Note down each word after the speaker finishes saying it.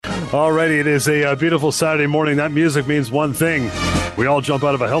Alrighty, it is a beautiful Saturday morning. That music means one thing. We all jump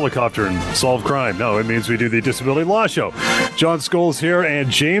out of a helicopter and solve crime. No, it means we do the Disability Law Show. John Scholes here and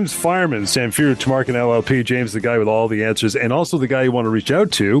James Fireman, Samfiru Tamarkin LLP. James, the guy with all the answers, and also the guy you want to reach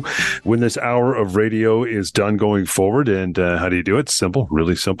out to when this hour of radio is done going forward. And how do you do it? Simple,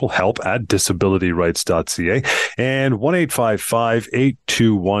 really simple. help@disabilityrights.ca and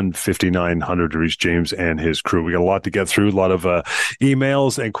 1-855-821-5900 to reach James and his crew. We got a lot to get through, a lot of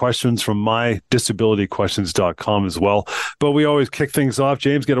emails and questions from mydisabilityquestions.com as well. But we always kick things off.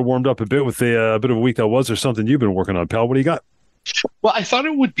 James, get it warmed up a bit with a bit of a week that was, or something you've been working on, pal. What do you got? Well, I thought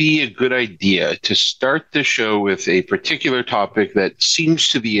it would be a good idea to start the show with a particular topic that seems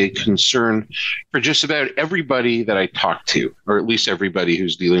to be a concern for just about everybody that I talk to, or at least everybody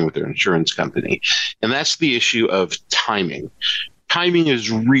who's dealing with their insurance company. And that's the issue of timing. Timing is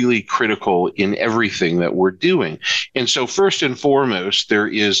really critical in everything that we're doing. And so first and foremost, there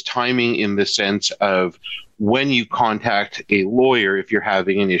is timing in the sense of when you contact a lawyer if you're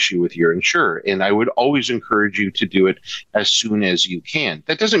having an issue with your insurer. And I would always encourage you to do it as soon as you can.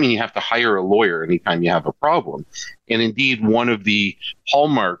 That doesn't mean you have to hire a lawyer anytime you have a problem. And indeed, one of the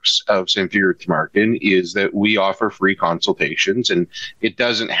hallmarks of Samfiru Tamarkin is that we offer free consultations, and it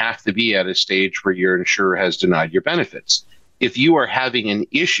doesn't have to be at a stage where your insurer has denied your benefits. If you are having an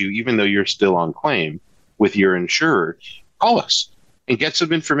issue, even though you're still on claim with your insurer, call us and get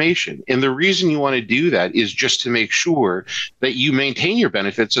some information. And the reason you want to do that is just to make sure that you maintain your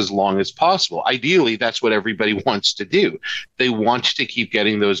benefits as long as possible. Ideally, that's what everybody wants to do. They want to keep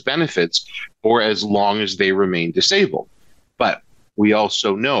getting those benefits for as long as they remain disabled. But we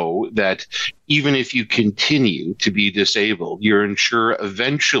also know that even if you continue to be disabled, your insurer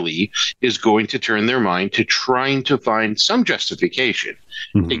eventually is going to turn their mind to trying to find some justification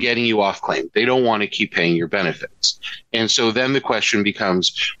to getting you off claim. They don't want to keep paying your benefits. And so then the question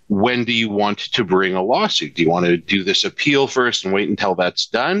becomes, when do you want to bring a lawsuit? Do you want to do this appeal first and wait until that's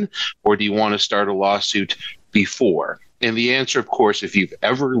done? Or do you want to start a lawsuit before? And the answer, of course, if you've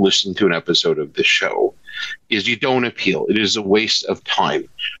ever listened to an episode of this show, is you don't appeal. It is a waste of time.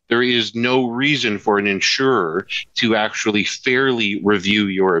 There is no reason for an insurer to actually fairly review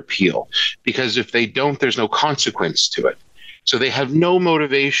your appeal, because if they don't, there's no consequence to it. So they have no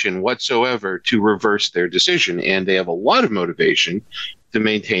motivation whatsoever to reverse their decision, and they have a lot of motivation to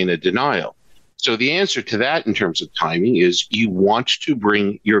maintain a denial. So the answer to that in terms of timing is you want to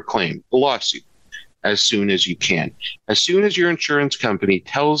bring your claim, the lawsuit, as soon as you can. As soon as your insurance company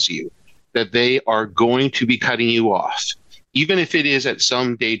tells you that they are going to be cutting you off, even if it is at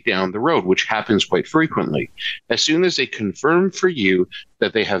some date down the road, which happens quite frequently, as soon as they confirm for you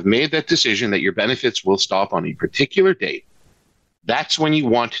that they have made that decision that your benefits will stop on a particular date, that's when you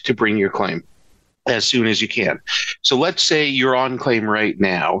want to bring your claim as soon as you can. So let's say you're on claim right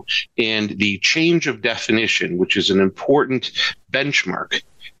now, and the change of definition, which is an important benchmark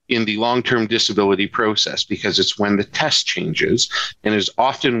in the long-term disability process, because it's when the test changes and is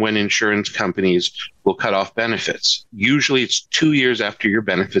often when insurance companies will cut off benefits. Usually it's 2 years after your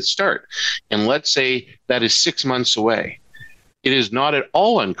benefits start. And let's say that is 6 months away. It is not at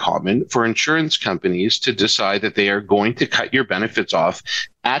all uncommon for insurance companies to decide that they are going to cut your benefits off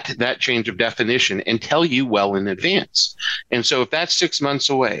at that change of definition and tell you well in advance. And so if that's 6 months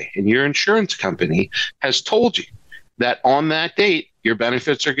away and your insurance company has told you that on that date, your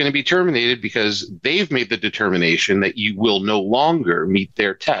benefits are going to be terminated because they've made the determination that you will no longer meet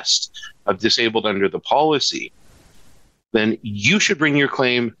their test of disabled under the policy, then you should bring your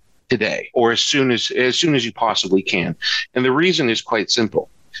claim today or as soon as you possibly can. And the reason is quite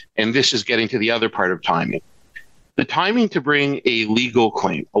simple. And this is getting to the other part of timing. The timing to bring a legal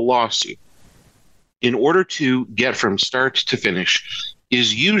claim, a lawsuit, in order to get from start to finish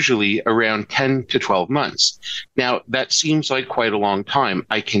is usually around 10 to 12 months. Now, that seems like quite a long time.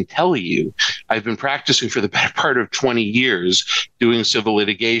 I can tell you, I've been practicing for the better part of 20 years doing civil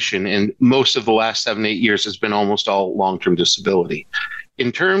litigation, and most of the last 7, 8 years has been almost all long-term disability.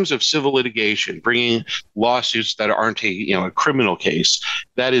 In terms of civil litigation, bringing lawsuits that aren't a criminal case,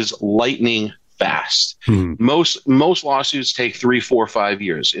 that is lightning fast. Most lawsuits take 3, 4, 5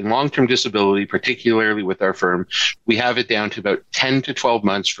 years. In long-term disability, particularly with our firm, we have it down to about 10 to 12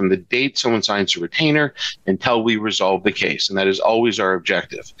 months from the date someone signs a retainer until we resolve the case. And that is always our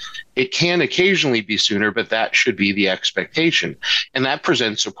objective. It can occasionally be sooner, but that should be the expectation. And that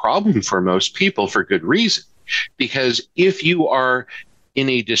presents a problem for most people for good reason. Because if you are in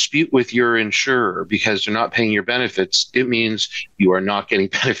a dispute with your insurer because they're not paying your benefits, it means you are not getting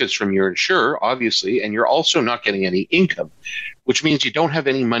benefits from your insurer, obviously, and you're also not getting any income, which means you don't have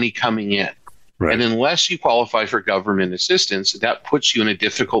any money coming in. Right. And unless you qualify for government assistance, that puts you in a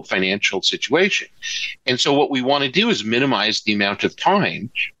difficult financial situation. And so what we want to do is minimize the amount of time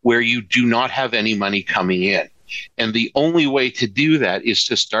where you do not have any money coming in. And the only way to do that is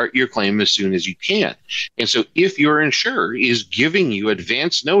to start your claim as soon as you can. And so if your insurer is giving you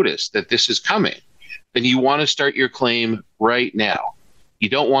advance notice that this is coming, then you want to start your claim right now. You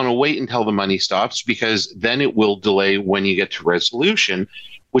don't want to wait until the money stops, because then it will delay when you get to resolution,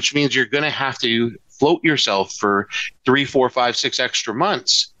 which means you're going to have to float yourself for 3, 4, 5, 6 extra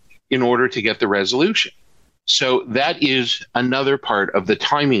months in order to get the resolution. So that is another part of the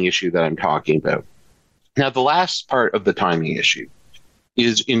timing issue that I'm talking about. Now, the last part of the timing issue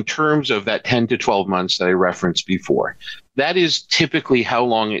is in terms of that 10 to 12 months that I referenced before. That is typically how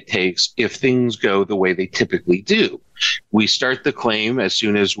long it takes if things go the way they typically do. We start the claim as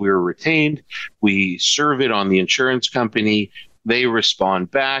soon as we're retained. We serve it on the insurance company. They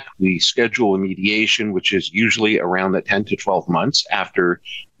respond back. We schedule a mediation, which is usually around that 10 to 12 months after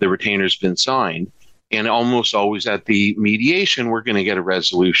the retainer's been signed. And almost always at the mediation, we're going to get a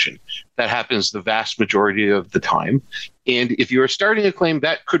resolution. That happens the vast majority of the time. And if you're starting a claim,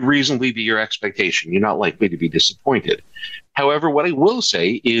 that could reasonably be your expectation. You're not likely to be disappointed. However, what I will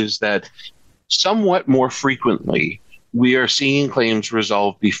say is that somewhat more frequently, we are seeing claims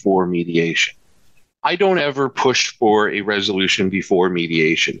resolved before mediation. I don't ever push for a resolution before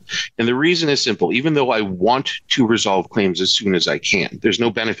mediation. And the reason is simple. Even though I want to resolve claims as soon as I can, there's no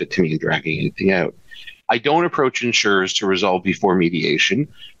benefit to me in dragging anything out. I don't approach insurers to resolve before mediation,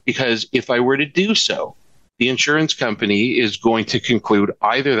 because if I were to do so, the insurance company is going to conclude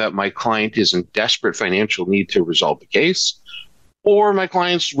either that my client is in desperate financial need to resolve the case, or my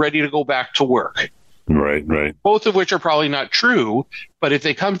client's ready to go back to work. Right. Both of which are probably not true, but if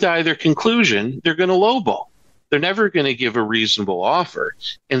they come to either conclusion, they're going to lowball. They're never going to give a reasonable offer.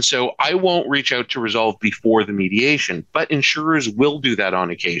 And so I won't reach out to resolve before the mediation, but insurers will do that on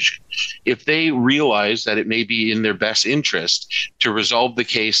occasion. If they realize that it may be in their best interest to resolve the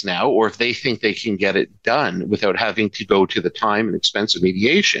case now, or if they think they can get it done without having to go to the time and expense of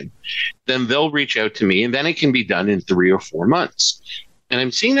mediation, then they'll reach out to me, and then it can be done in 3 or 4 months. And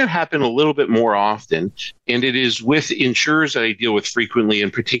I'm seeing that happen a little bit more often, and it is with insurers that I deal with frequently,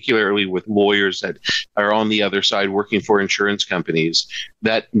 and particularly with lawyers that are on the other side working for insurance companies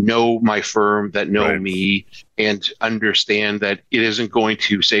that know my firm, that know me, and understand that it isn't going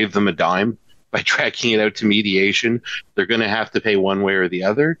to save them a dime by tracking it out to mediation. They're going to have to pay one way or the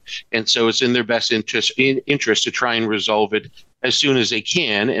other. And so it's in their best interest to try and resolve it as soon as they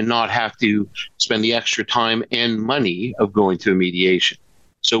can and not have to spend the extra time and money of going to a mediation.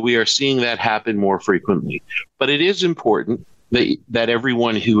 So we are seeing that happen more frequently. But it is important that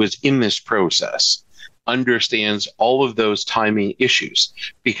everyone who is in this process understands all of those timing issues,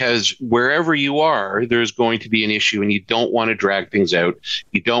 because wherever you are, there's going to be an issue, and you don't want to drag things out.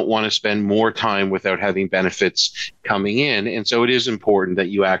 You don't want to spend more time without having benefits coming in. And so it is important that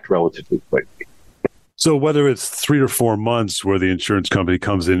you act relatively quickly. So whether it's 3 or 4 months where the insurance company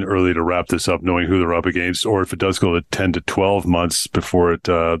comes in early to wrap this up, knowing who they're up against, or if it does go to 10 to 12 months before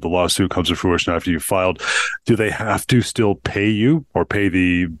the lawsuit comes to fruition after you've filed, do they have to still pay you or pay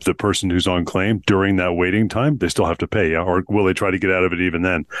the person who's on claim during that waiting time? They still have to pay, yeah? Or will they try to get out of it even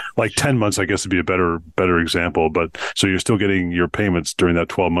then? Like 10 months, I guess, would be a better example. But so you're still getting your payments during that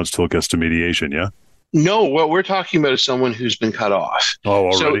 12 months till it gets to mediation, yeah? No, what we're talking about is someone who's been cut off. Oh,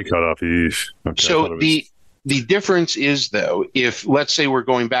 already cut off. Okay, so the difference is, though, if let's say we're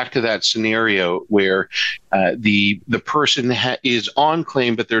going back to that scenario where the person is on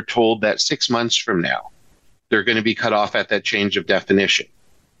claim, but they're told that 6 months from now they're going to be cut off at that change of definition.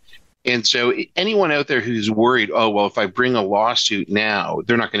 And so anyone out there who's worried, oh, well, if I bring a lawsuit now,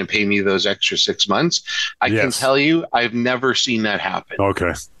 they're not going to pay me those extra 6 months. I can tell you, I've never seen that happen.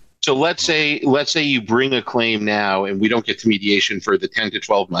 Okay. So let's say you bring a claim now and we don't get to mediation for the 10 to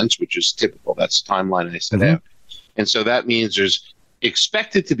 12 months, which is typical. That's the timeline I set out. And so that means there's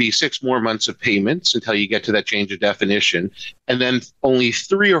expected to be 6 more months of payments until you get to that change of definition, and then only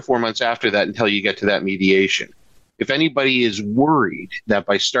 3 or 4 months after that until you get to that mediation. If anybody is worried that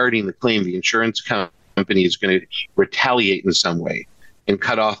by starting the claim, the insurance company is going to retaliate in some way and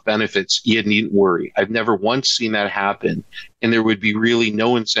cut off benefits, you needn't worry. I've never once seen that happen, and there would be really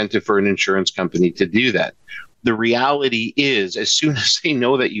no incentive for an insurance company to do that. The reality is, as soon as they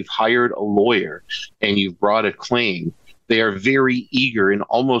know that you've hired a lawyer and you've brought a claim, they are very eager in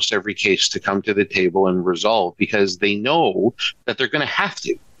almost every case to come to the table and resolve, because they know that they're going to have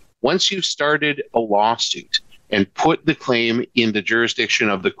to. Once you've started a lawsuit and put the claim in the jurisdiction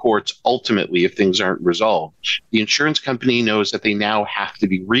of the courts, ultimately, if things aren't resolved, the insurance company knows that they now have to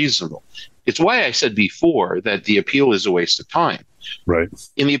be reasonable. It's why I said before that the appeal is a waste of time. Right.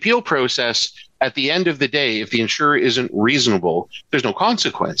 In the appeal process, at the end of the day, if the insurer isn't reasonable, there's no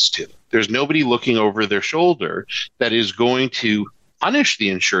consequence to it. There's nobody looking over their shoulder that is going to punish the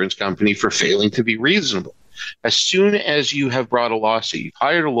insurance company for failing to be reasonable. As soon as you have brought a lawsuit, you've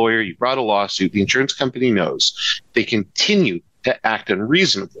hired a lawyer, you brought a lawsuit, the insurance company knows they continue to act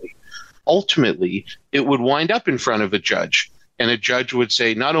unreasonably. Ultimately, it would wind up in front of a judge, and a judge would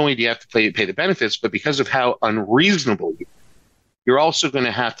say, not only do you have to pay the benefits, but because of how unreasonable you're also going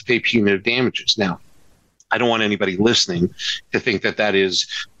to have to pay punitive damages. Now, I don't want anybody listening to think that that is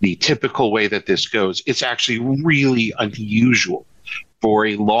the typical way that this goes. It's actually really unusual for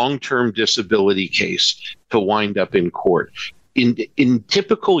a long-term disability case to wind up in court. In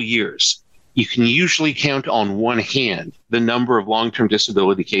typical years, you can usually count on one hand the number of long-term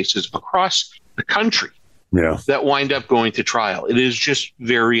disability cases across the country that wind up going to trial. It is just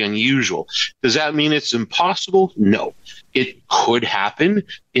very unusual. Does that mean it's impossible? No. It could happen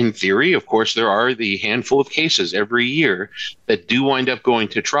in theory. Of course, there are the handful of cases every year that do wind up going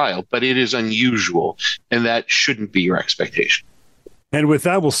to trial, but it is unusual, and that shouldn't be your expectation. And with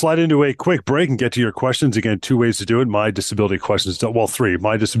that, we'll slide into a quick break and get to your questions. Again, two ways to do it. Three,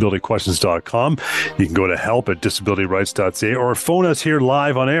 mydisabilityquestions.com. You can go to help@disabilityrights.ca or phone us here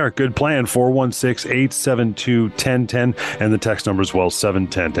live on air. Good plan, 416-872-1010, and the text number as well,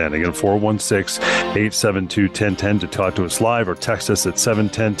 71010. Again, 416-872-1010 to talk to us live or text us at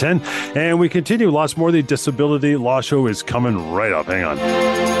 71010. And we continue. Lots more. The Disability Law Show is coming right up. Hang on.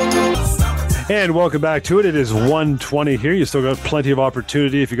 And welcome back to it. It is 1:20 here. You still got plenty of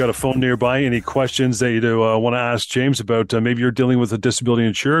opportunity. If you got a phone nearby, any questions that you want to ask James about, maybe you're dealing with a disability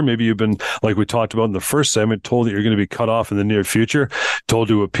insurer. Maybe you've been, like we talked about in the first segment, told that you're going to be cut off in the near future, told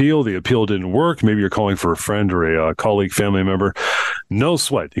to appeal. The appeal didn't work. Maybe you're calling for a friend or a colleague, family member. No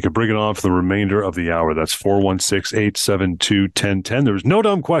sweat. You can bring it on for the remainder of the hour. That's 416-872-1010. There's no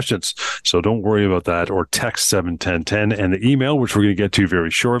dumb questions, so don't worry about that. Or text 71010. And the email, which we're going to get to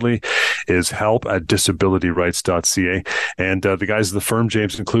very shortly, is help@disabilityrights.ca. And the guys of the firm,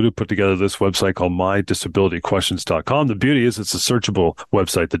 James included, put together this website called mydisabilityquestions.com. The beauty is it's a searchable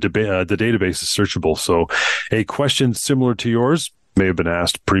website. The database is searchable. So a question similar to yours may have been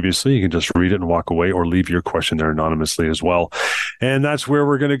asked previously. You can just read it and walk away or leave your question there anonymously as well. And that's where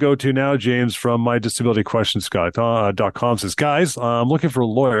we're going to go to now. James from mydisabilityquestions.com says, guys, I'm looking for a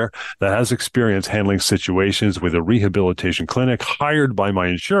lawyer that has experience handling situations with a rehabilitation clinic hired by my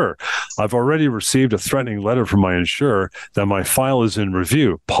insurer. I've already received a threatening letter from my insurer that my file is in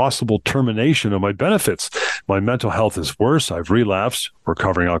review, possible termination of my benefits. My mental health is worse. I've relapsed,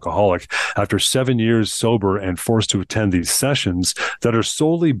 recovering alcoholic, after 7 years sober and forced to attend these sessions that are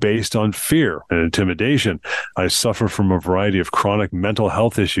solely based on fear and intimidation. I suffer from a variety of chronic mental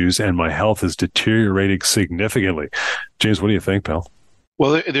health issues, and my health is deteriorating significantly. James, what do you think, pal?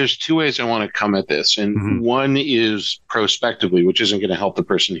 Well, there's two ways I want to come at this. And one is prospectively, which isn't going to help the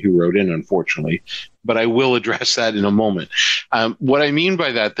person who wrote in, unfortunately, but I will address that in a moment. What I mean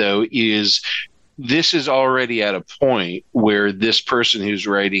by that, though, is this is already at a point where this person who's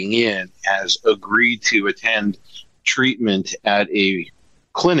writing in has agreed to attend treatment at a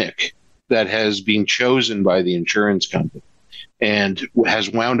clinic that has been chosen by the insurance company and has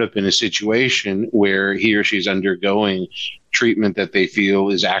wound up in a situation where he or she's undergoing treatment that they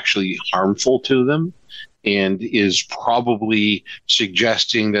feel is actually harmful to them and is probably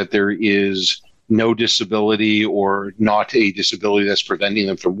suggesting that there is no disability or not a disability that's preventing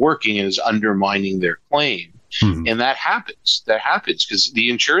them from working and is undermining their claim. And that happens. That happens because the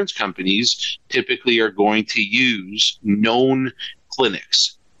insurance companies typically are going to use known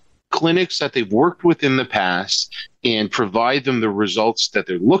clinics that they've worked with in the past and provide them the results that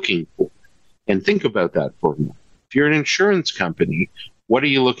they're looking for. And think about that for a moment. If you're an insurance company, what are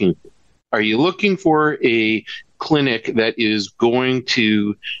you looking for? Are you looking for a clinic that is going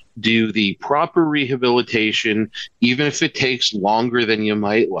to do the proper rehabilitation, even if it takes longer than you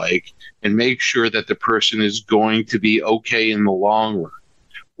might like, and make sure that the person is going to be okay in the long run?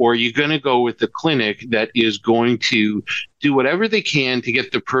 Or are you going to go with the clinic that is going to do whatever they can to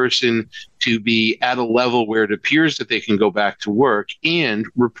get the person to be at a level where it appears that they can go back to work and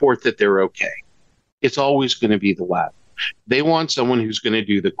report that they're okay? It's always going to be the latter. They want someone who's going to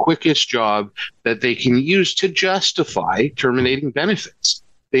do the quickest job that they can use to justify terminating benefits.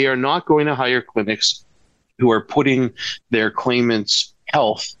 They are not going to hire clinics who are putting their claimants'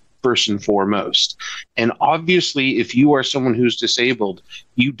 health first and foremost. And obviously, if you are someone who's disabled,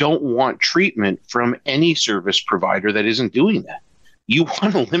 you don't want treatment from any service provider that isn't doing that. You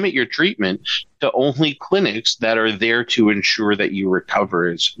want to limit your treatment to only clinics that are there to ensure that you recover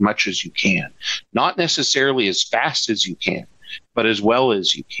as much as you can, not necessarily as fast as you can, but as well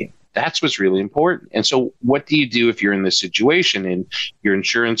as you can. That's what's really important. And so what do you do if you're in this situation and your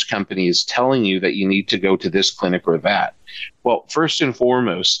insurance company is telling you that you need to go to this clinic or that? Well, first and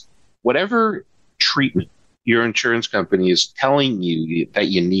foremost, whatever treatment your insurance company is telling you that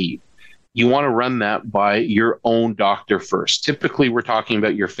you need, you want to run that by your own doctor first. Typically, we're talking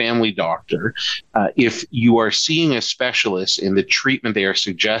about your family doctor. If you are seeing a specialist and the treatment they are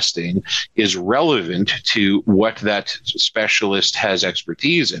suggesting is relevant to what that specialist has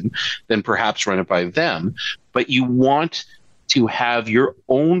expertise in, then perhaps run it by them. But you want to have your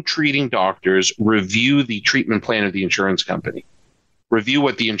own treating doctors review the treatment plan of the insurance company, review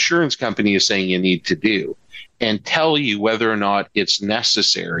what the insurance company is saying you need to do, and tell you whether or not it's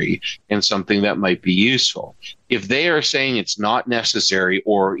necessary and something that might be useful. If they are saying it's not necessary,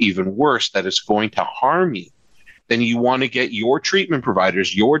 or even worse, that it's going to harm you, then you want to get your treatment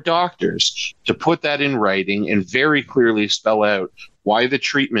providers, your doctors, to put that in writing and very clearly spell out why the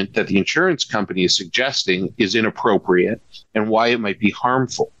treatment that the insurance company is suggesting is inappropriate and why it might be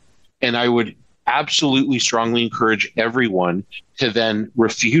harmful. And I would absolutely strongly encourage everyone to then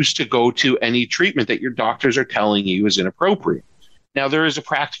refuse to go to any treatment that your doctors are telling you is inappropriate. Now, there is a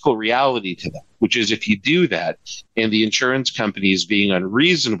practical reality to that, which is if you do that and the insurance company is being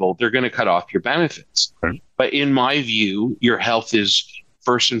unreasonable, they're going to cut off your benefits. Right. But in my view, your health is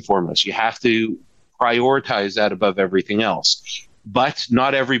first and foremost. You have to prioritize that above everything else. But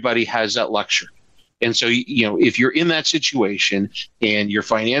not everybody has that luxury. And so, if you're in that situation and your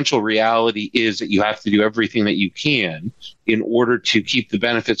financial reality is that you have to do everything that you can in order to keep the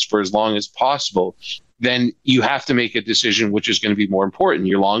benefits for as long as possible, then you have to make a decision which is going to be more important,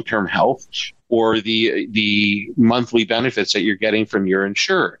 your long-term health or the monthly benefits that you're getting from your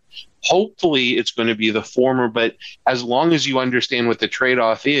insurer. Hopefully it's going to be the former, but as long as you understand what the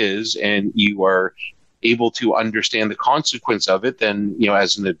trade-off is and you are able to understand the consequence of it, then,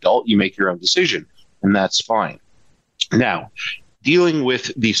 as an adult, you make your own decision. And that's fine. Now, dealing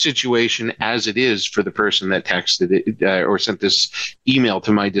with the situation as it is for the person that texted it or sent this email to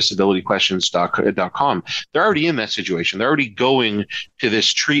mydisabilityquestions.com, they're already in that situation. They're already going to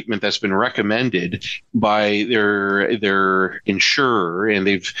this treatment that's been recommended by their insurer, and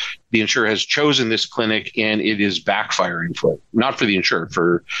the insurer has chosen this clinic, and it is backfiring for it. Not for the insurer,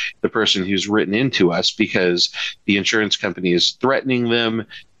 for the person who's written into us, because the insurance company is threatening them.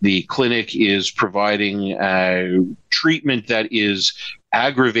 The clinic is providing treatment that is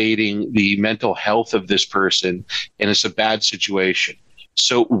aggravating the mental health of this person, and it's a bad situation.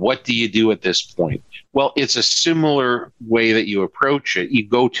 So what do you do at this point? Well, it's a similar way that you approach it. You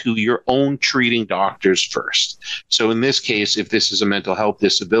go to your own treating doctors first. So in this case, if this is a mental health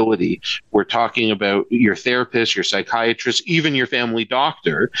disability, we're talking about your therapist, your psychiatrist, even your family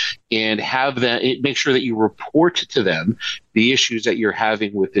doctor, and make sure that you report to them the issues that you're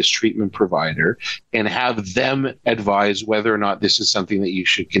having with this treatment provider and have them advise whether or not this is something that you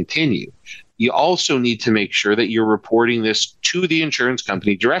should continue. You also need to make sure that you're reporting this to the insurance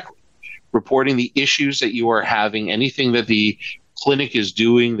company directly, reporting the issues that you are having. Anything that the clinic is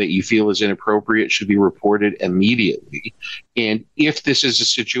doing that you feel is inappropriate should be reported immediately. And if this is a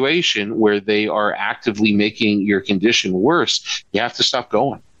situation where they are actively making your condition worse, you have to stop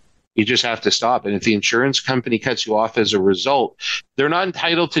going. You just have to stop. And if the insurance company cuts you off as a result, they're not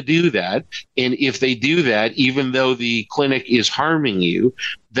entitled to do that. And if they do that, even though the clinic is harming you,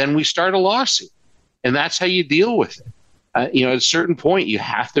 then we start a lawsuit. And that's how you deal with it. At a certain point, you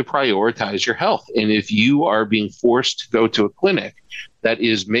have to prioritize your health. And if you are being forced to go to a clinic that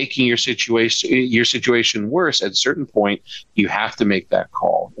is making your situation worse, at a certain point, you have to make that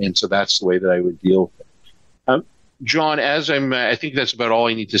call. And so that's the way that I would deal with it. John, I think that's about all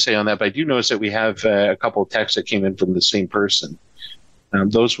I need to say on that. But I do notice that we have a couple of texts that came in from the same person.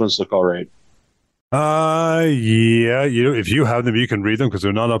 Those ones look all right. Yeah. If you have them, you can read them because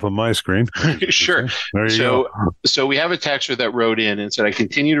they're not up on my screen. Sure. There you go. So we have a texter that wrote in and said, I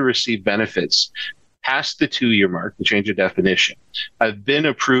continue to receive benefits past the 2-year mark, the change of definition. I've been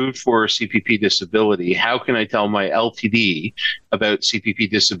approved for CPP disability. How can I tell my LTD about CPP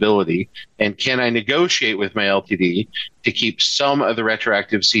disability? And can I negotiate with my LTD to keep some of the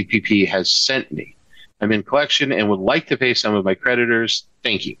retroactive CPP has sent me? I'm in collection and would like to pay some of my creditors.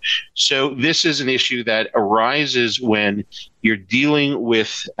 Thank you. So this is an issue that arises when you're dealing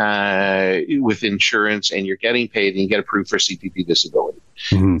with insurance and you're getting paid and you get approved for CPP disability.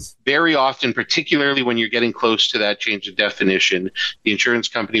 Mm-hmm. Very often, particularly when you're getting close to that change of definition, the insurance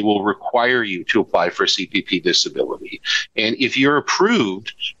company will require you to apply for CPP disability. And if you're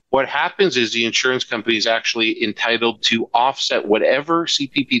approved, what happens is the insurance company is actually entitled to offset whatever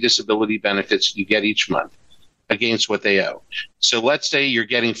CPP disability benefits you get each month against what they owe. So let's say you're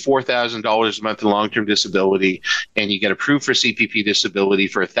getting $4,000 a month in long-term disability and you get approved for CPP disability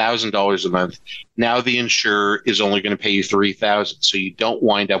for $1,000 a month. Now the insurer is only going to pay you $3,000, so you don't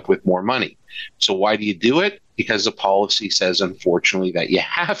wind up with more money. So why do you do it? Because the policy says, unfortunately, that you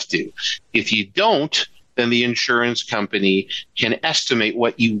have to. If you don't, then the insurance company can estimate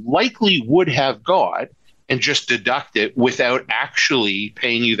what you likely would have got and just deduct it without actually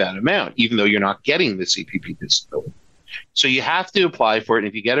paying you that amount, even though you're not getting the CPP disability. So you have to apply for it. And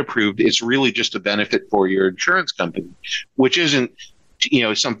if you get approved, it's really just a benefit for your insurance company, which isn't,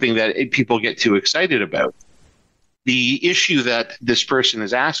 something that people get too excited about. The issue that this person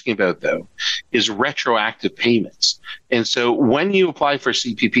is asking about, though, is retroactive payments. And so when you apply for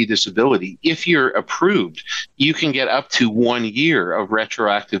CPP disability, if you're approved, you can get up to 1 year of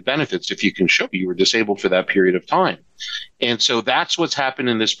retroactive benefits if you can show you were disabled for that period of time. And so that's what's happened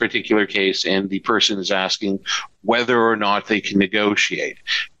in this particular case. And the person is asking whether or not they can negotiate.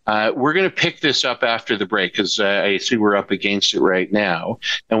 We're going to pick this up after the break because I see we're up against it right now.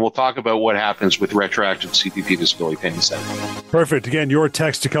 And we'll talk about what happens with retroactive CPP disability payments. Perfect. Again, your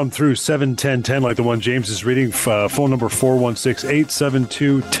text to come through 71010, like the one James is reading. Phone number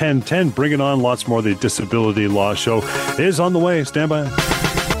 416-872-1010. Bring it on. Lots more. The Disability Law Show is on the way. Stand by.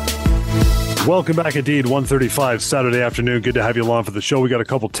 Welcome back indeed, 1:35 Saturday afternoon. Good to have you along for the show. We got a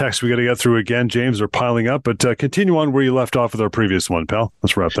couple texts we got to get through again. James, are piling up, but continue on where you left off with our previous one, pal.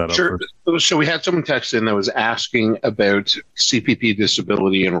 Let's wrap that up. Sure. So we had someone text in that was asking about CPP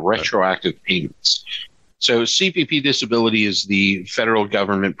disability and retroactive payments. So CPP disability is the federal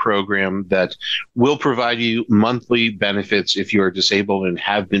government program that will provide you monthly benefits if you are disabled and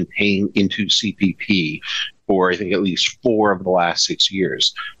have been paying into CPP for, I think, at least 4 of the last 6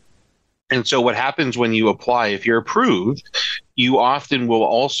 years. And so what happens when you apply, if you're approved, you often will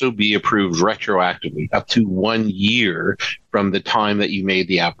also be approved retroactively up to 1 year from the time that you made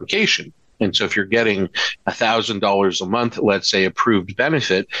the application. And so if you're getting $1,000 a month, let's say approved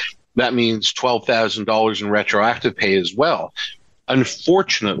benefit, that means $12,000 in retroactive pay as well.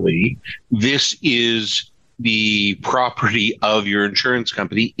 Unfortunately, this is the property of your insurance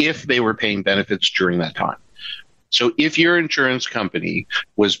company if they were paying benefits during that time. So if your insurance company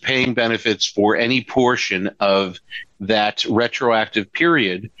was paying benefits for any portion of that retroactive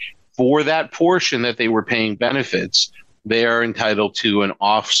period, for that portion that they were paying benefits, they are entitled to an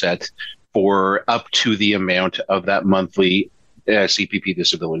offset for up to the amount of that monthly CPP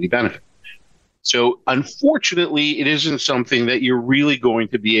disability benefit. So unfortunately, it isn't something that you're really going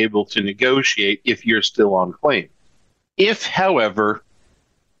to be able to negotiate if you're still on claim. If, however,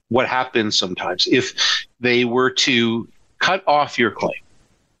 what happens sometimes, if they were to cut off your claim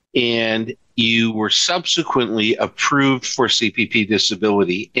and you were subsequently approved for CPP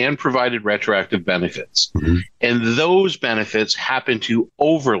disability and provided retroactive benefits, and those benefits happen to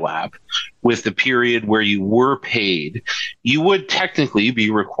overlap with the period where you were paid, you would technically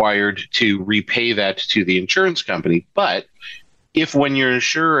be required to repay that to the insurance company. But if when your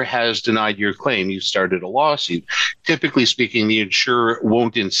insurer has denied your claim, you started a lawsuit, typically speaking, the insurer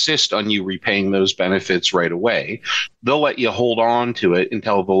won't insist on you repaying those benefits right away. They'll let you hold on to it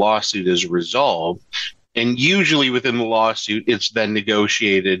until the lawsuit is resolved. And usually within the lawsuit, it's then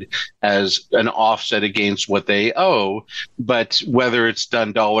negotiated as an offset against what they owe. But whether it's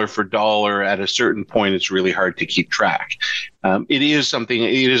done dollar for dollar at a certain point, it's really hard to keep track. It is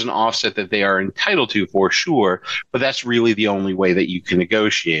an offset that they are entitled to for sure, but that's really the only way that you can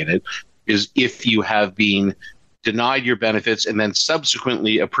negotiate it, is if you have been denied your benefits and then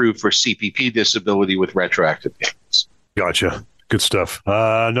subsequently approved for CPP disability with retroactive payments. Gotcha. Good stuff.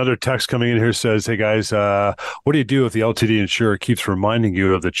 Another text coming in here says, hey guys, what do you do if the LTD insurer keeps reminding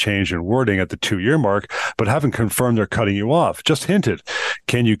you of the change in wording at the 2-year mark, but haven't confirmed they're cutting you off? Just hinted.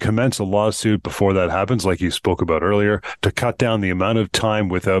 Can you commence a lawsuit before that happens, like you spoke about earlier, to cut down the amount of time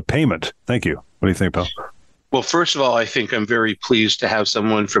without payment? Thank you. What do you think, pal? Well, first of all, I think I'm very pleased to have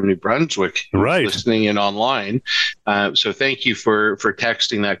someone from New Brunswick listening in online. So thank you for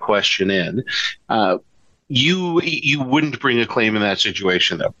texting that question in. You wouldn't bring a claim in that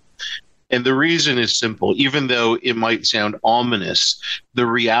situation, though. And the reason is simple. Even though it might sound ominous, the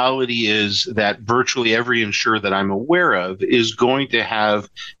reality is that virtually every insurer that I'm aware of is going to have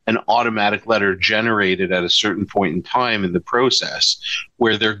an automatic letter generated at a certain point in time in the process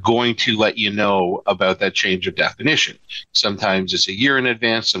where they're going to let you know about that change of definition. Sometimes it's a year in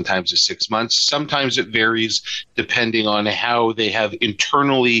advance, sometimes it's 6 months, sometimes it varies depending on how they have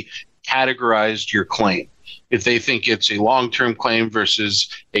internally categorized your claim. If they think it's a long-term claim versus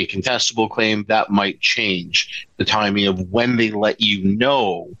a contestable claim, that might change the timing of when they let you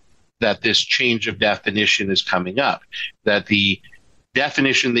know that this change of definition is coming up, that the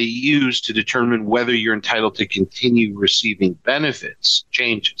definition they use to determine whether you're entitled to continue receiving benefits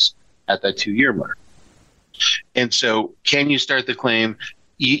changes at that 2-year mark. And so can you start the claim?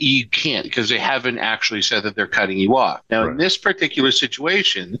 You can't, because they haven't actually said that they're cutting you off. Now, in this particular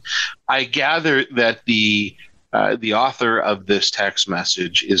situation, I gather that the author of this text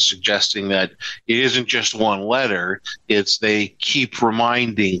message is suggesting that it isn't just one letter. It's they keep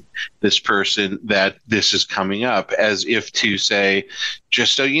reminding this person that this is coming up, as if to say,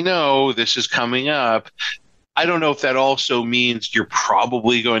 just so you know, this is coming up. I don't know if that also means you're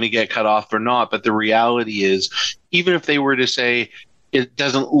probably going to get cut off or not, but the reality is, even if they were to say, it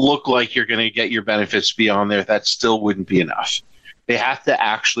doesn't look like you're going to get your benefits beyond there, that still wouldn't be enough. They have to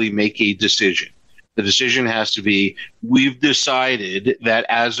actually make a decision. The decision has to be, we've decided that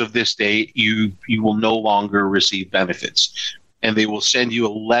as of this date, you will no longer receive benefits. And they will send you a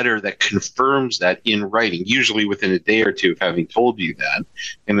letter that confirms that in writing, usually within a day or two of having told you that.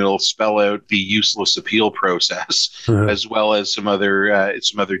 And it'll spell out the useless appeal process, as well as some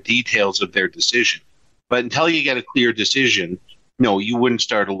other details of their decision. But until you get a clear decision, no, you wouldn't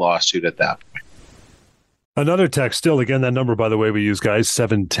start a lawsuit at that point. Another text, still, again, that number, by the way, we use, guys,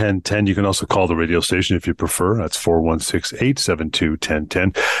 71010. You can also call the radio station if you prefer. That's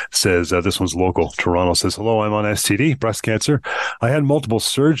 416-872-1010. Says, this one's local. Toronto says, hello, I'm on STD, breast cancer. I had multiple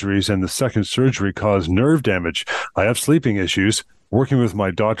surgeries, and the second surgery caused nerve damage. I have sleeping issues. Working with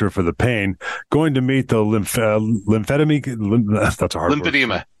my doctor for the pain. Going to meet the lymphedema. That's a hard word.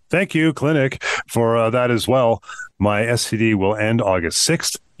 Lymphedema. Thank you, clinic, for that as well. My STD will end August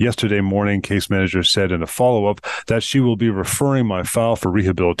 6th. Yesterday morning, case manager said in a follow-up that she will be referring my file for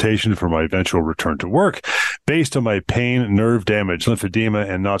rehabilitation for my eventual return to work. Based on my pain, nerve damage, lymphedema,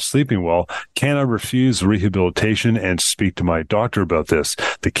 and not sleeping well, can I refuse rehabilitation and speak to my doctor about this?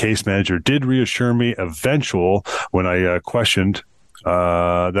 The case manager did reassure me eventual when I questioned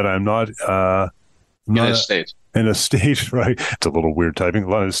that I'm not in a state. In a state, right? It's a little weird typing.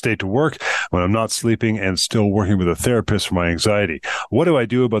 In a state to work when I'm not sleeping and still working with a therapist for my anxiety. What do I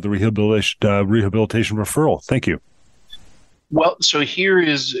do about the rehabilitation referral? Thank you. Well, so here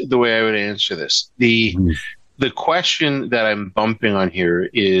is the way I would answer this. The question that I'm bumping on here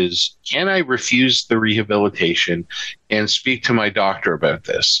is, can I refuse the rehabilitation and speak to my doctor about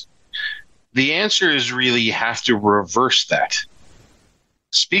this? The answer is really, you have to reverse that.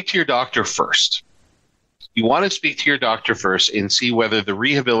 Speak to your doctor first. You want to speak to your doctor first and see whether the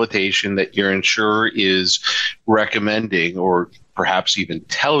rehabilitation that your insurer is recommending, or perhaps even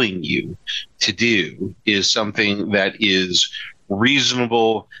telling you to do, is something that is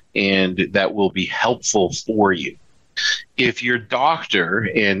reasonable and that will be helpful for you. If your doctor,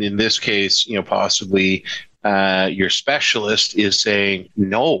 and in this case, possibly your specialist, is saying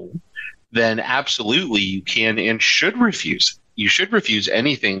no, then absolutely you can and should refuse it. You should refuse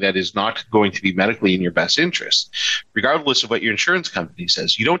anything that is not going to be medically in your best interest, regardless of what your insurance company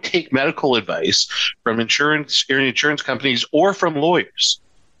says. You don't take medical advice from insurance companies or from lawyers.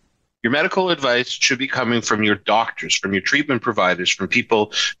 Your medical advice should be coming from your doctors, from your treatment providers, from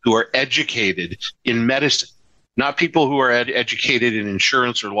people who are educated in medicine, not people who are educated in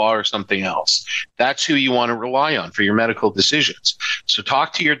insurance or law or something else. That's who you want to rely on for your medical decisions. So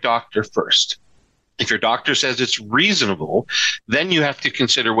talk to your doctor first. If your doctor says it's reasonable, then you have to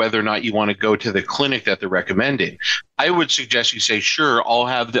consider whether or not you want to go to the clinic that they're recommending. I would suggest you say, sure,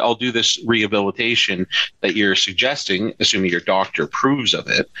 I'll do this rehabilitation that you're suggesting, assuming your doctor approves of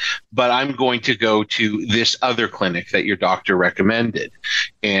it, but I'm going to go to this other clinic that your doctor recommended.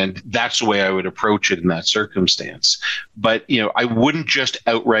 And that's the way I would approach it in that circumstance. But, I wouldn't just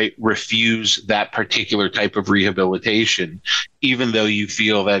outright refuse that particular type of rehabilitation, even though you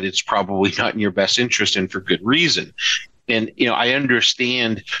feel that it's probably not in your best interest, and for good reason. And, I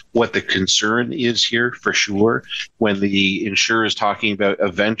understand what the concern is here for sure when the insurer is talking about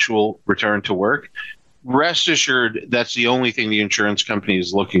eventual return to work. Rest assured, that's the only thing the insurance company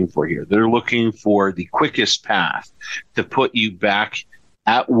is looking for here. They're looking for the quickest path to put you back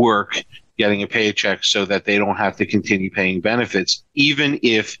at work getting a paycheck so that they don't have to continue paying benefits, even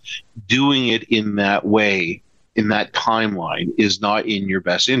if doing it in that way, in that timeline, is not in your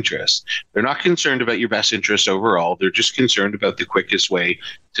best interest. They're not concerned about your best interest overall. They're just concerned about the quickest way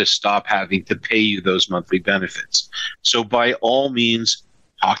to stop having to pay you those monthly benefits. So by all means,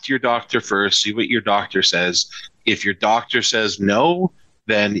 talk to your doctor first, see what your doctor says. If your doctor says no,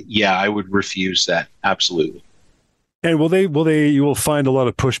 then yeah, I would refuse that. Absolutely. And you will find a lot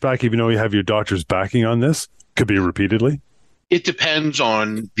of pushback, even though you have your doctor's backing on this? Could be repeatedly? It depends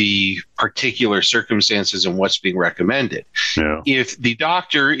on the particular circumstances and what's being recommended. Yeah. If the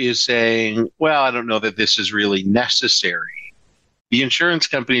doctor is saying, well, I don't know that this is really necessary, the insurance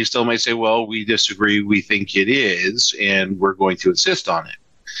company still might say, well, we disagree, we think it is, and we're going to insist on it.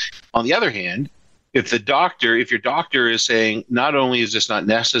 On the other hand, if your doctor is saying, not only is this not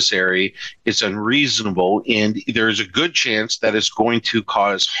necessary, it's unreasonable, and there's a good chance that it's going to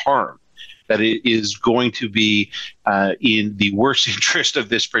cause harm, that it is going to be in the worst interest of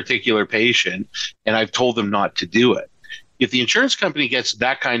this particular patient, and I've told them not to do it. If the insurance company gets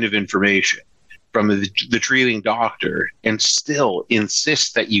that kind of information from the treating doctor and still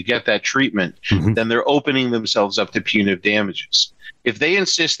insists that you get that treatment, then they're opening themselves up to punitive damages. If they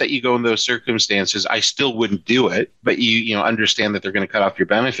insist that you go in those circumstances, I still wouldn't do it, but you understand that they're going to cut off your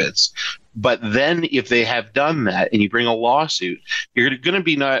benefits. But then if they have done that and you bring a lawsuit, you're going to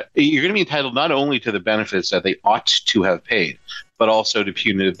be entitled not only to the benefits that they ought to have paid, but also to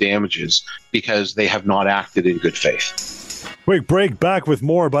punitive damages because they have not acted in good faith. Quick break, back with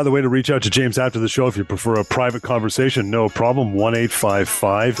more. By the way, to reach out to James after the show if you prefer a private conversation, no problem.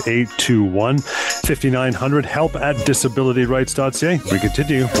 1-855-821-5900. Help at disabilityrights.ca. We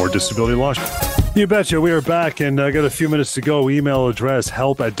continue. More disability law. You betcha. We are back, and I got a few minutes to go. Email address,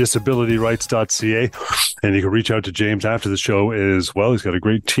 help at disabilityrights.ca. And you can reach out to James after the show as well. He's got a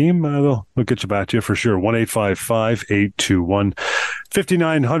great team. They'll get you back to you for sure.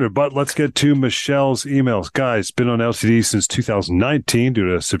 1-855-821-5900. But let's get to Michelle's emails. Guys, been on LTD since 2019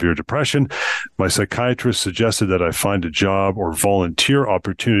 due to severe depression. My psychiatrist suggested that I find a job or volunteer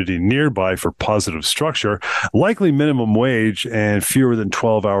opportunity nearby for positive structure, likely minimum wage and fewer than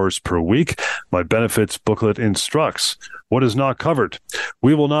 12 hours per week. My benefits booklet instructs what is not covered.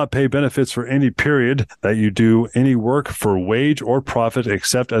 We will not pay benefits for any period that you do any work for wage or profit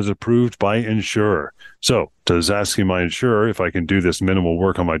except as approved by insurer. So, does asking my insurer if I can do this minimal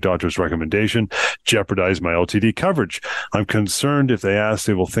work on my doctor's recommendation jeopardize my LTD coverage? I'm concerned if they ask,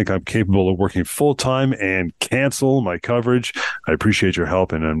 they will think I'm capable of working full-time and cancel my coverage. I appreciate your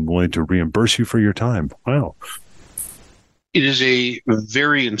help, and I'm willing to reimburse you for your time. Wow. It is a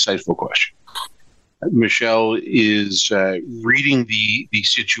very insightful question. Michelle is reading the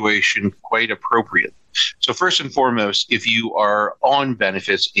situation quite appropriately. So first and foremost, if you are on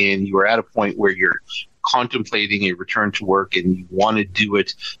benefits and you are at a point where you're contemplating a return to work and you want to do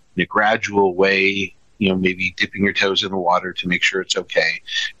it in a gradual way, maybe dipping your toes in the water to make sure it's okay,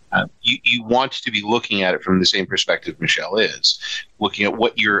 you want to be looking at it from the same perspective Michelle is, looking at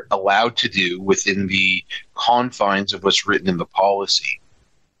what you're allowed to do within the confines of what's written in the policy,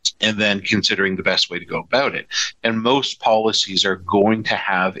 and then considering the best way to go about it. And most policies are going to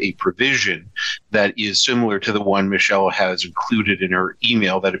have a provision that is similar to the one Michelle has included in her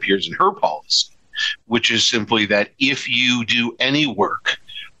email that appears in her policy, which is simply that if you do any work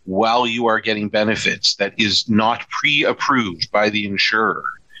while you are getting benefits that is not pre-approved by the insurer,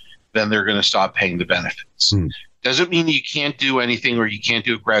 then they're going to stop paying the benefits. Doesn't mean you can't do anything or you can't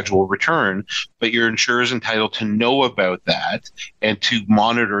do a gradual return, but your insurer is entitled to know about that and to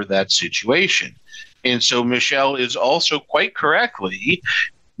monitor that situation. And so Michelle is also quite correctly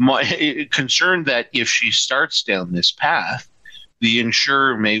concerned that if she starts down this path, the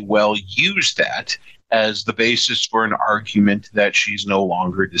insurer may well use that as the basis for an argument that she's no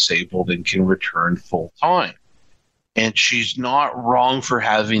longer disabled and can return full time. And she's not wrong for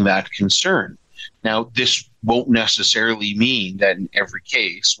having that concern. Now, this won't necessarily mean that in every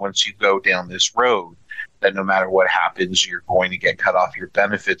case, once you go down this road, that no matter what happens, you're going to get cut off your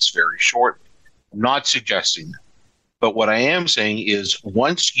benefits very shortly. I'm not suggesting that. But what I am saying is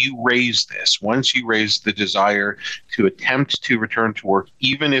once you raise the desire to attempt to return to work,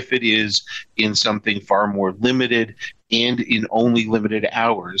 even if it is in something far more limited and in only limited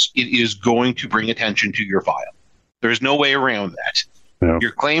hours, it is going to bring attention to your file. There's no way around that. Yeah.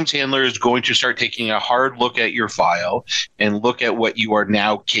 Your claims handler is going to start taking a hard look at your file and look at what you are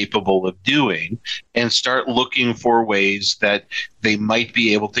now capable of doing and start looking for ways that they might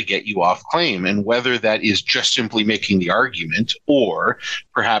be able to get you off claim. And whether that is just simply making the argument or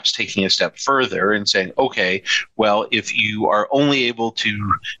perhaps taking a step further and saying, okay, well, if you are only able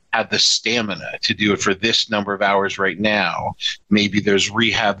to have the stamina to do it for this number of hours right now, maybe there's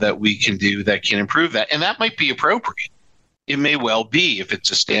rehab that we can do that can improve that. And that might be appropriate. It may well be, if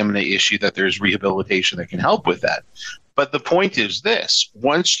it's a stamina issue, that there's rehabilitation that can help with that. But the point is this: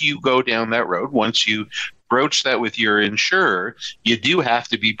 once you go down that road, once you broach that with your insurer, you do have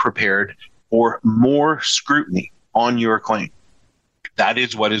to be prepared for more scrutiny on your claim. That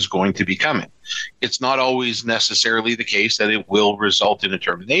is what is going to be coming. It's not always necessarily the case that it will result in a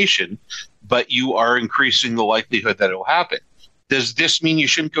termination, but you are increasing the likelihood that it will happen. Does this mean you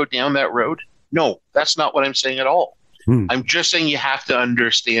shouldn't go down that road? No, that's not what I'm saying at all. I'm just saying you have to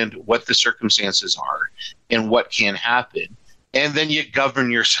understand what the circumstances are and what can happen, and then you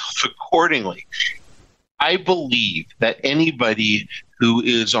govern yourself accordingly. I believe that anybody who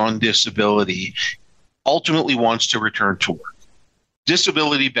is on disability ultimately wants to return to work.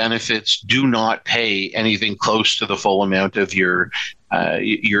 Disability benefits do not pay anything close to the full amount of your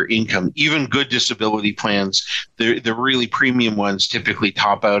income. Even good disability plans, the really premium ones, typically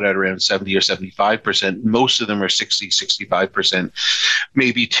top out at around 70 or 75%. Most of them are 60, 65%,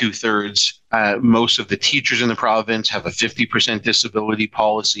 maybe 2/3. Most of the teachers in the province have a 50% disability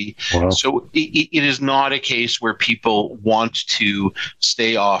policy. Wow. So it is not a case where people want to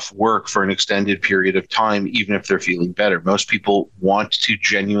stay off work for an extended period of time, even if they're feeling better. Most people want to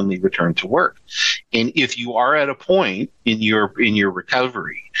genuinely return to work. And if you are at a point in your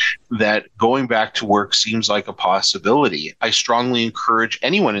recovery that going back to work seems like a possibility, I strongly encourage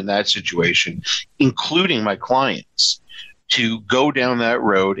anyone in that situation, including my clients, to go down that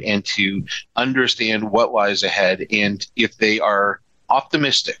road and to understand what lies ahead. And if they are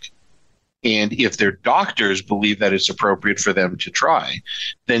optimistic, and if their doctors believe that it's appropriate for them to try,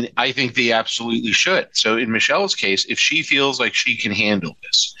 then I think they absolutely should. So in Michelle's case, if she feels like she can handle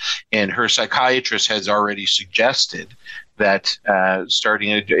this, and her psychiatrist has already suggested that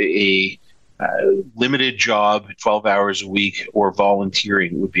starting a limited job, 12 hours a week, or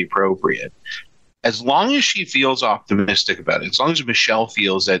volunteering would be appropriate, as long as she feels optimistic about it, as long as Michelle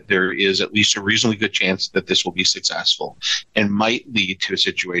feels that there is at least a reasonably good chance that this will be successful and might lead to a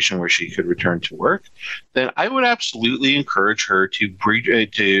situation where she could return to work, then I would absolutely encourage her to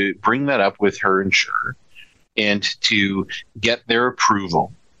bring that up with her insurer and to get their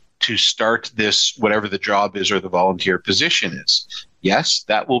approval to start this, whatever the job is or the volunteer position is. Yes,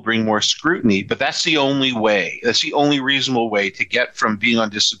 that will bring more scrutiny, but that's the only way. That's the only reasonable way to get from being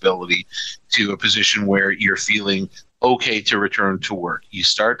on disability to a position where you're feeling okay to return to work. You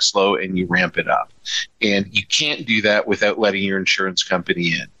start slow and you ramp it up. And you can't do that without letting your insurance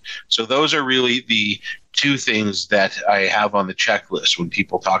company in. So those are really the two things that I have on the checklist when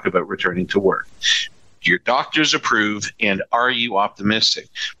people talk about returning to work. Do your doctors approve, and are you optimistic?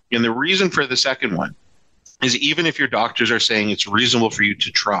 And the reason for the second one is, even if your doctors are saying it's reasonable for you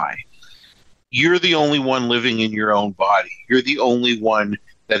to try, you're the only one living in your own body. You're the only one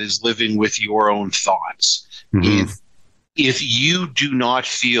that is living with your own thoughts. Mm-hmm. If you do not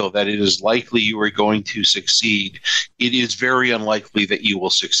feel that it is likely you are going to succeed, it is very unlikely that you will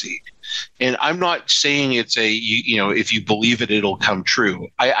succeed. And I'm not saying it's if you believe it, it'll come true.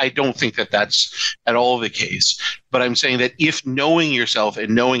 I don't think that that's at all the case. But I'm saying that if knowing yourself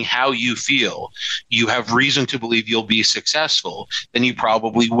and knowing how you feel, you have reason to believe you'll be successful, then you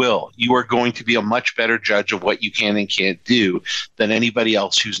probably will. You are going to be a much better judge of what you can and can't do than anybody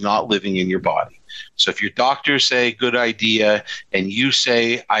else who's not living in your body. So if your doctors say good idea and you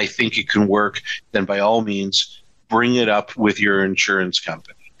say I think it can work, then by all means bring it up with your insurance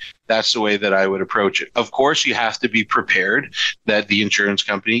company. That's the way that I would approach it. Of course, you have to be prepared that the insurance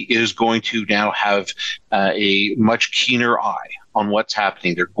company is going to now have a much keener eye on what's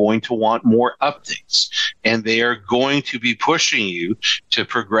happening. They're going to want more updates, and they are going to be pushing you to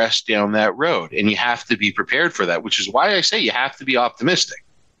progress down that road. And you have to be prepared for that, which is why I say you have to be optimistic.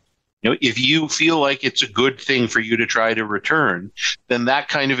 If you feel like it's a good thing for you to try to return, then that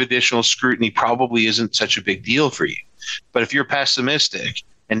kind of additional scrutiny probably isn't such a big deal for you. But if you're pessimistic,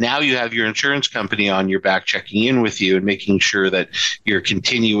 and now you have your insurance company on your back checking in with you and making sure that you're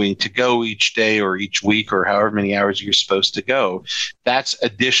continuing to go each day or each week or however many hours you're supposed to go, that's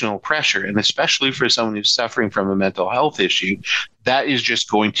additional pressure. And especially for someone who's suffering from a mental health issue, that is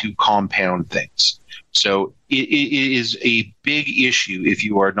just going to compound things. So it is a big issue if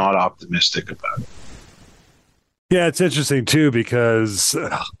you are not optimistic about it. Yeah, it's interesting too because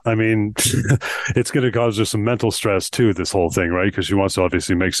I mean, it's going to cause her some mental stress too. This whole thing, right? Because she wants to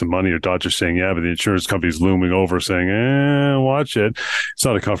obviously make some money. Her doctor's saying, "Yeah," but the insurance company's looming over, saying, watch it." It's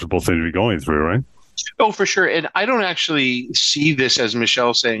not a comfortable thing to be going through, right? Oh, for sure. And I don't actually see this as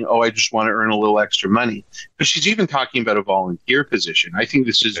Michelle saying, "Oh, I just want to earn a little extra money," because she's even talking about a volunteer position. I think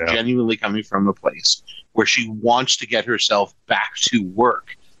this is genuinely coming from a place where she wants to get herself back to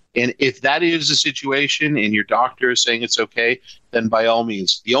work. And if that is the situation and your doctor is saying it's okay, then by all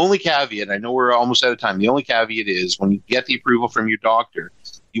means. The only caveat, I know we're almost out of time, the only caveat is when you get the approval from your doctor,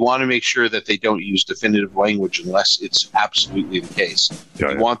 you want to make sure that they don't use definitive language unless it's absolutely the case.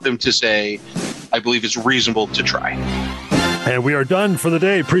 You want them to say, I believe it's reasonable to try. And we are done for the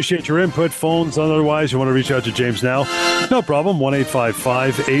day. Appreciate your input. Phones, otherwise, you want to reach out to James now? No problem.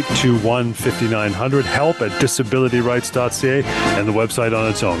 1-855-821-5900. Help at disabilityrights.ca and the website on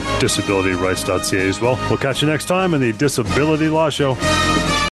its own, disabilityrights.ca as well. We'll catch you next time on the Disability Law Show.